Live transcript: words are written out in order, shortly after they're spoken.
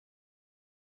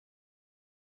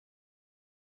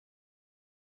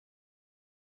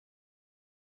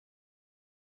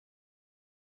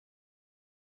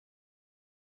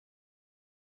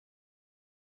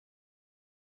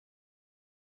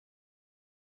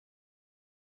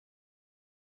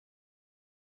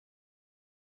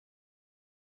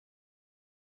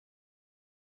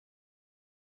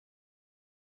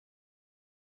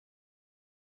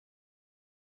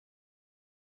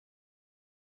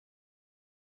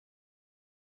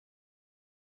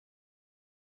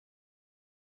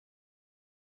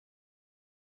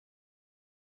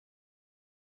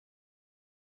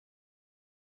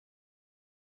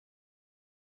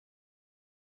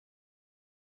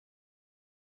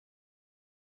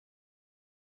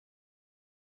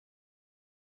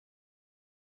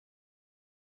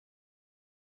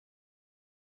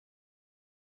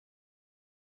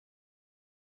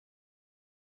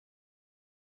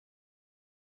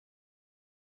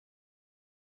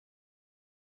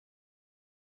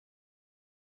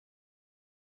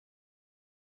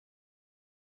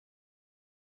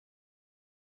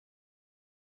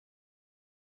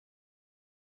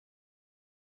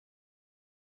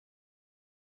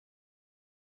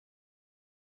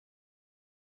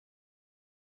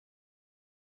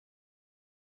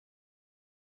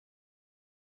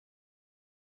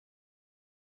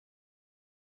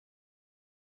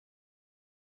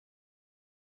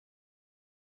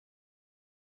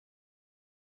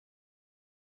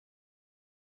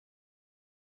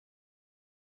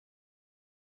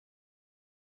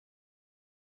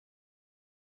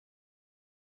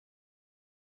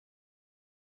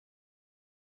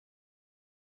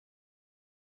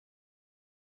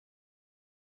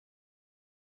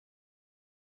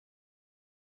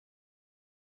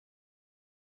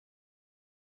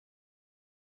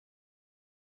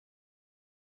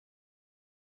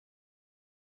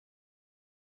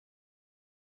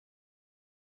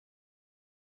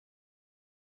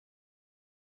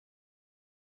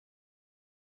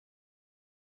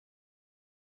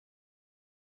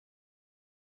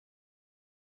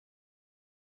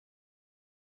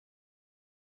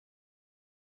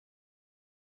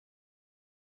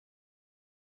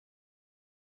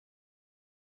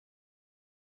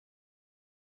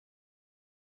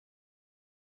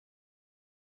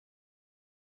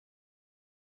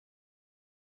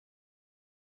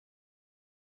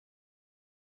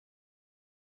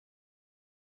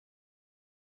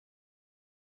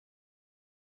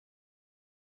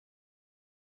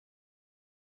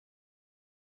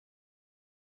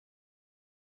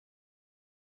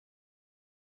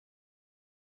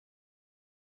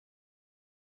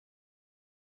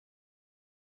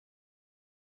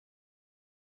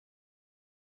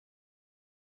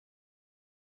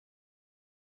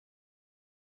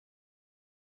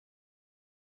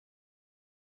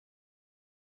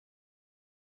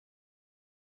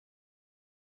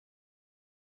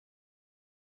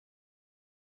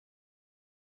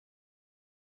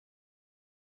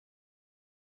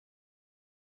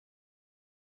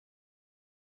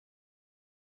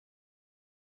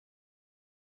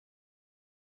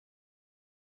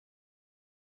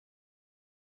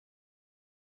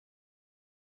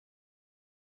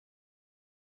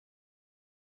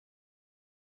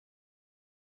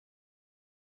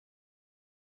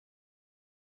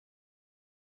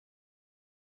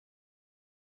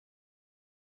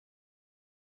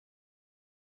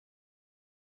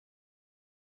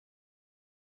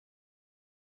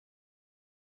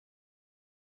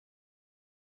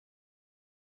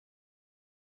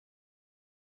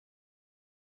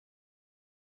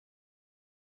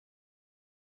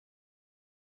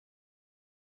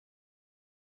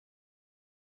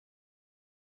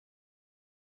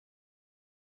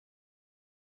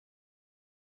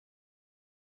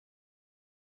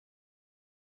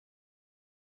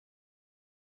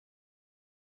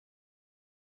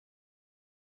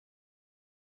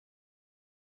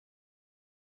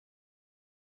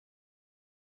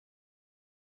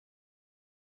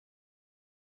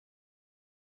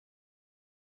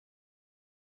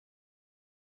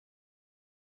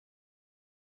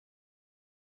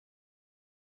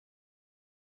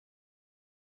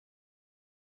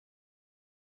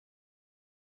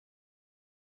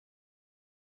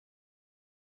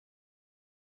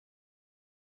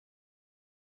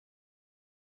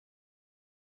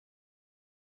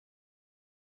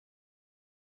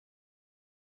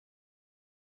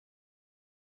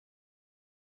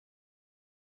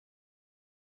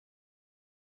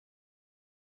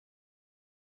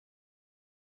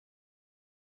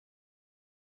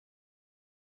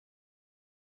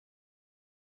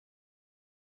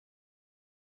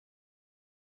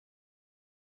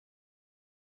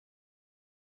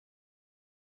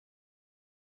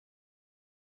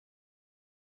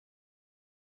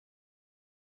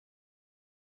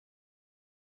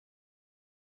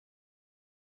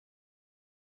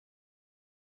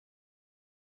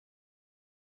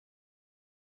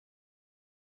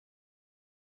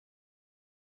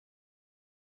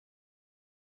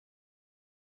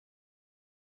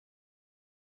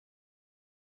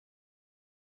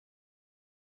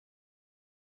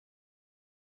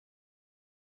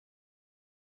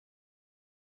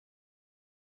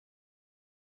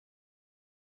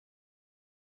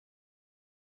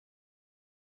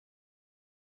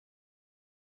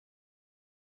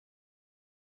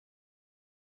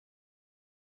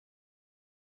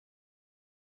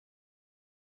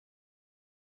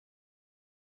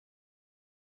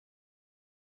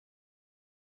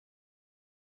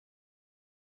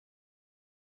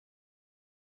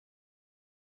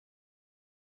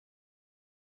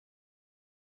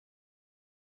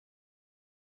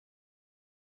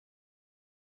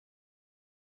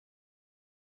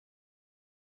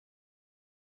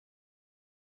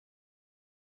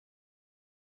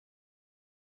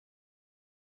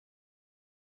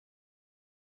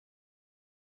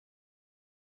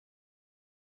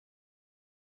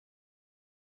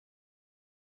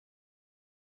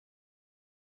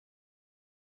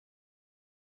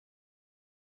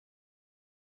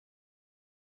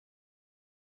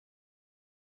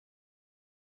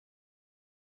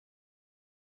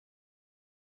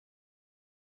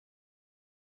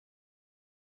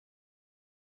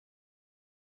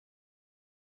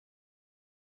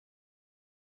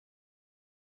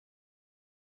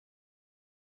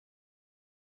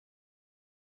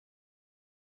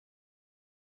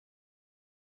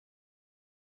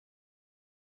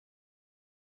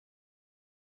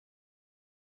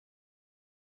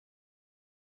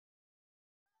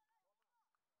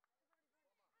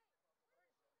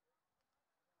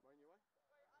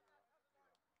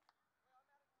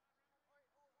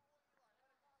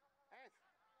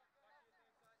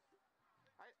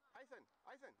Jonathan,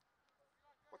 Ethan.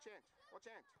 Watch Ant. Watch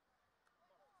Ant.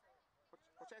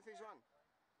 Watch Anthony's run.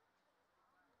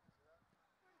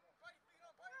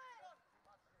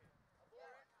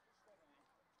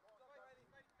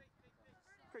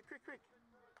 Quick, quick, quick.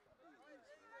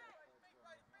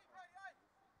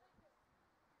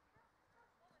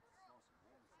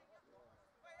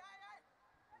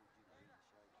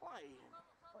 Play.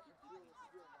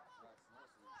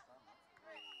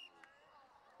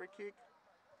 Free kick.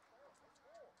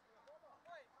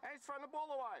 Hey, he's throwing the ball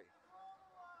away.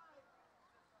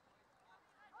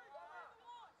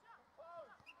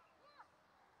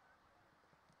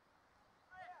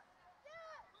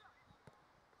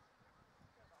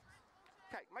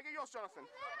 Okay, make it yours, Jonathan.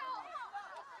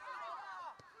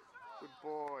 Good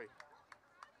boy.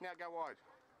 Now go wide.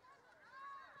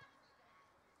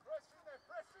 Press in there,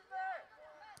 press in there.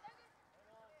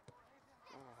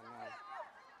 Oh no.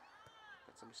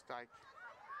 That's a mistake.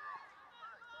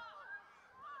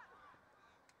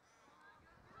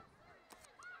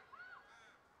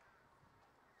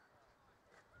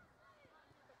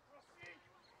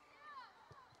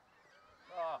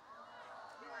 Oh.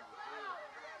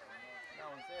 No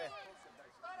one's there.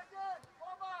 Start again,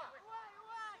 Bomber.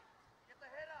 Away. Get the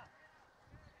header.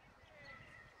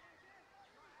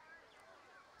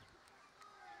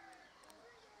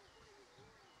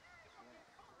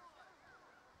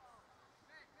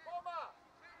 Bomber.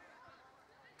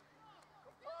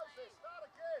 Compose this, start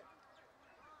again.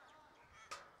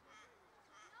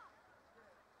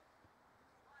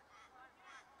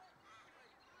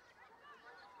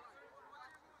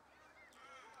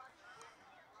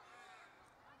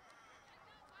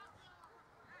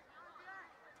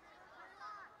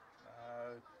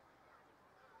 No.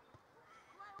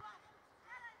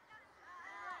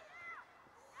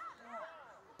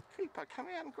 Keeper, come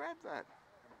out and grab that.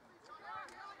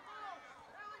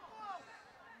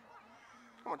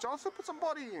 Come on, Jonathan, put some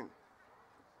body in. You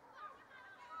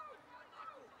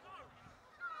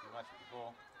match with the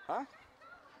ball. Huh?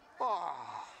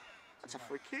 Oh, that's a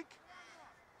free kick.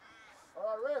 All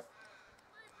right, ref.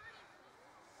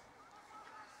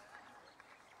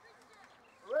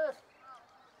 Ref.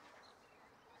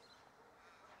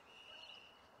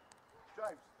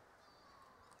 James.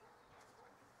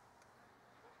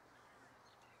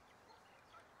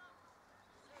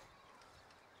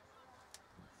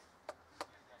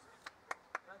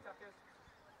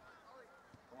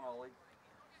 Come on, Oakleigh.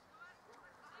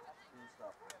 Good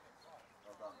stuff.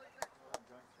 Well done. Well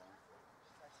done,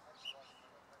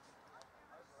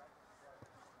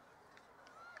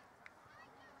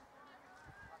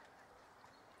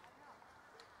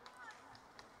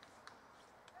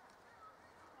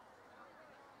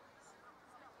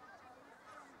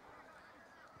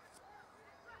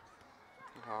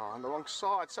 Oh, on the wrong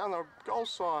side. It's on the goal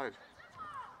side.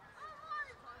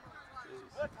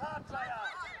 Work hard, player.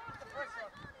 Put the pressure.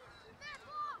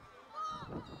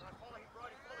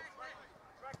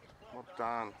 Well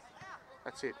done.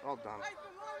 That's it. Well done.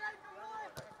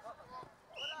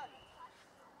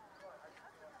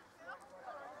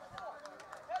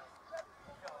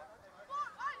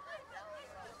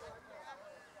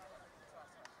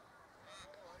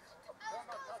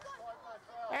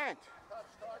 Ant.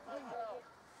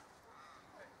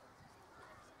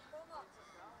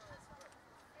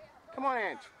 Come on,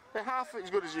 Ant. They're half as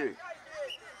good as you.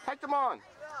 Take them on.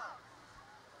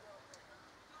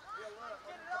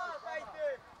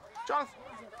 Jonathan.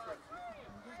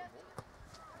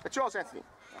 It's yours, Anthony.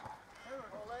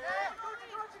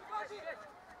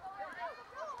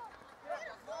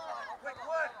 Quick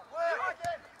work.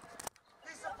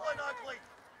 Discipline, Oakleigh.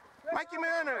 Make him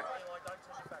earn it.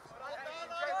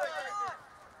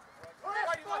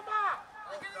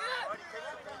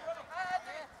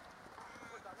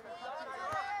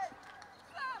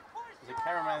 He's a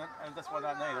cameraman, and that's what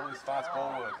I need, all this fast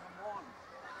ball work.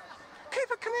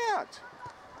 Keeper, come out.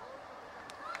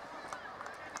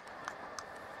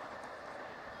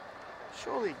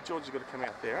 Surely George has got to come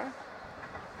out there, huh?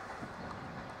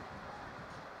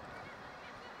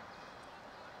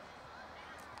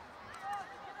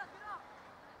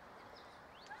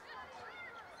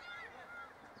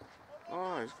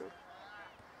 Oh, he's good.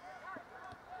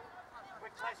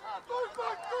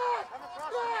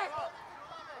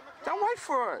 Don't wait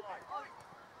for it.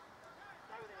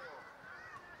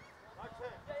 No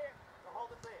turn.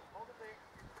 Hold it there.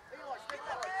 Eli, stick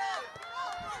that way.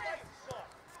 Shot.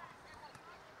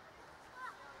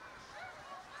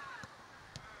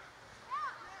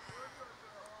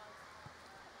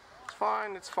 It's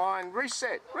fine, it's fine.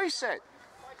 Reset.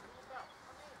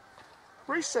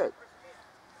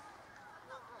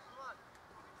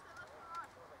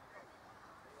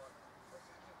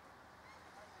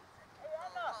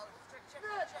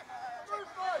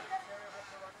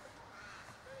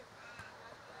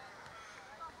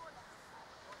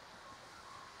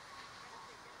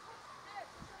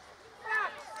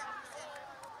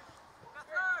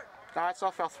 No, it's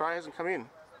off. Our throw hasn't come in.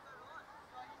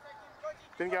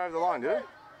 Didn't go over the line, did it?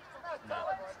 No.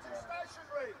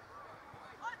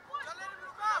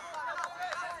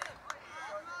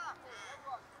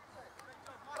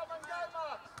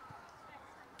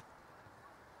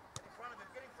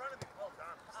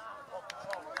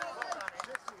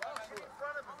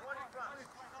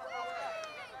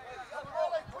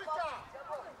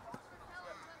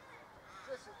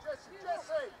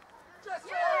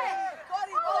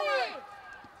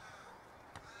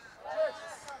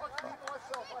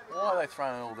 Why are they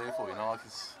throwing it all there for you? No, like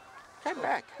it's... Go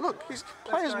back. Look, his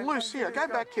player's loose here. Go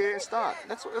back here and start.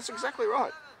 That's exactly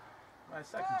right. Mate,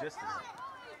 it's so congested.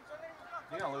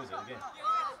 You're going to lose it again.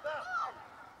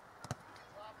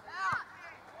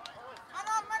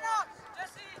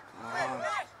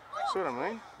 See what I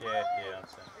mean? Yeah, I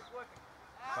understand.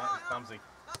 It's clumsy.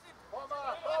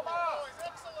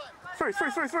 Through.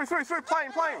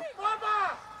 Playing.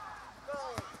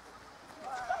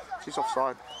 She's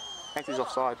offside. Anthony's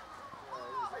offside.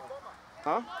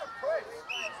 Huh?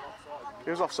 He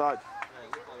was offside.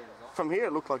 From here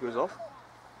it looked like it was off.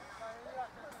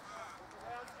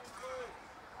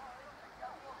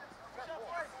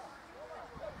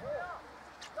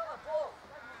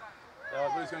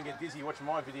 Who's going to get dizzy watching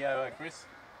my video, Chris?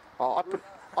 Oh,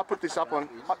 I put this up on.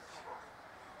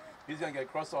 He's going to go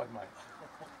cross-eyed, mate.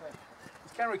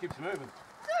 This camera keeps moving.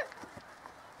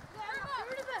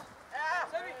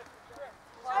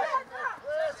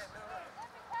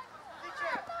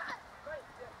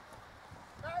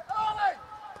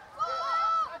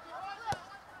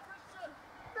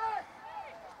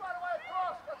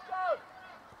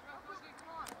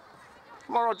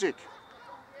 Come on, Rogic.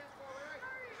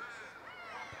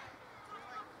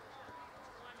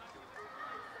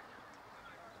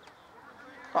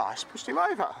 Oh, I just pushed him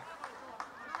over.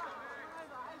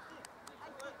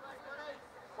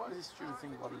 Why does this stupid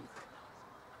thing bloody...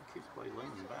 It keeps bloody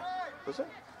leaning back. Does it?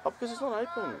 Oh, because it's not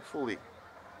open fully.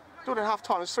 Do it at half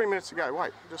time. There's 3 minutes to go.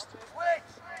 Wait, just...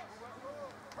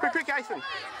 Quick, Ethan.